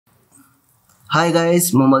Hi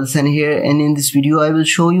guys, Mohammad Hassan here, and in this video I will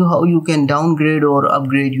show you how you can downgrade or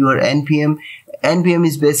upgrade your NPM. NPM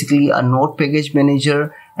is basically a node package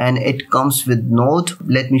manager and it comes with Node.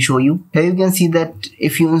 Let me show you. Here you can see that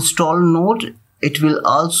if you install Node, it will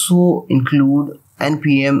also include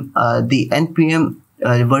NPM. The NPM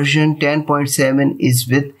version 10.7 is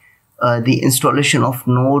with the installation of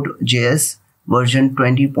Node.js version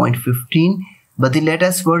 20.15, but the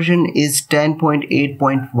latest version is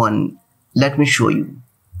 10.8.1. Let me show you.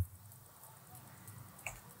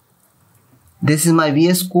 This is my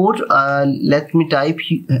VS Code. Let me type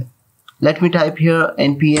here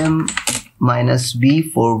npm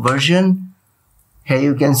 -v for version. Here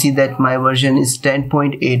you can see that my version is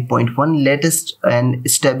 10.8.1, latest and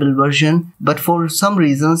stable version. But for some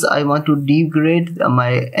reasons I want to degrade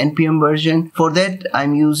my NPM version. For that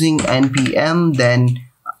I'm using npm, then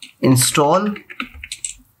install.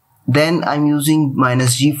 Then I'm using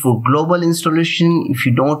 -g for global installation. If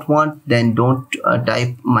you don't want, then don't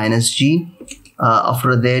type -g.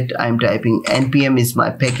 After that I'm typing npm is my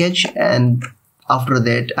package, and after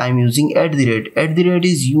that I'm using @. @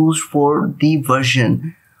 is used for the version.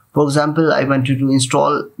 For example, I wanted to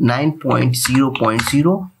install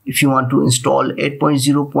 9.0.0. If you want to install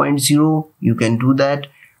 8.0.0, you can do that.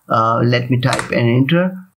 Let me type and enter.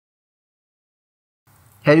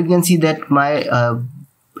 Here you can see that my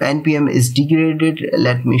NPM is degraded.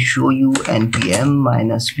 Let me show you npm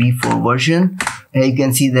 -v for version. Here you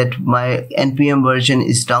can see that my NPM version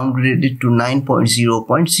is downgraded to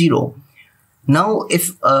 9.0.0. Now if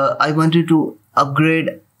I wanted to upgrade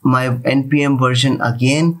my NPM version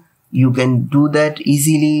again, you can do that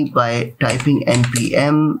easily by typing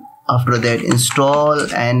npm, after that install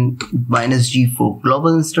and -g for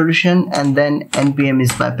global installation, and then npm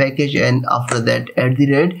is my package, and after that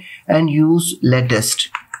 @, and use latest.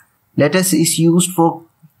 Latest is used for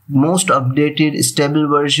most updated stable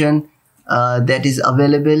version that is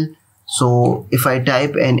available. So if I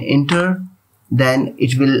type and enter, then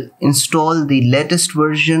it will install the latest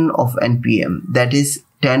version of NPM, that is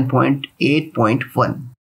 10.8.1.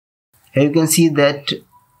 Here you can see that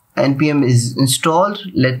NPM is installed.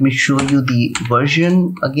 Let me show you the version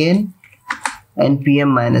again,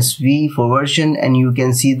 npm -v for version, and you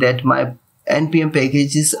can see that my NPM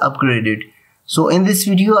package is upgraded. So in this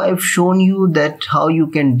video I've shown you that how you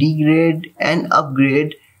can degrade and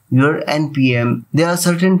upgrade your NPM. There are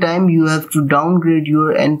certain times you have to downgrade your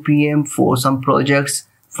NPM for some projects.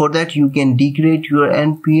 For that you can degrade your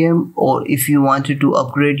NPM, or if you wanted to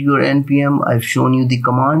upgrade your NPM, I've shown you the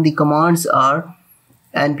command. The commands are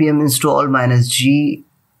npm install -g,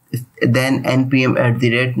 then npm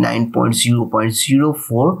 @ 9.0.0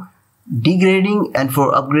 for degrading, and for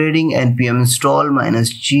upgrading npm install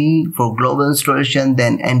 -g for global installation,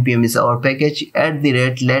 then npm is our package,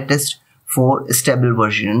 @ latest for stable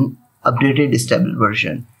version, updated stable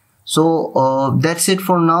version. So that's it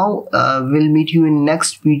for now. We'll meet you in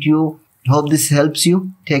next video. Hope this helps you.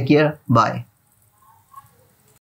 Take care. Bye.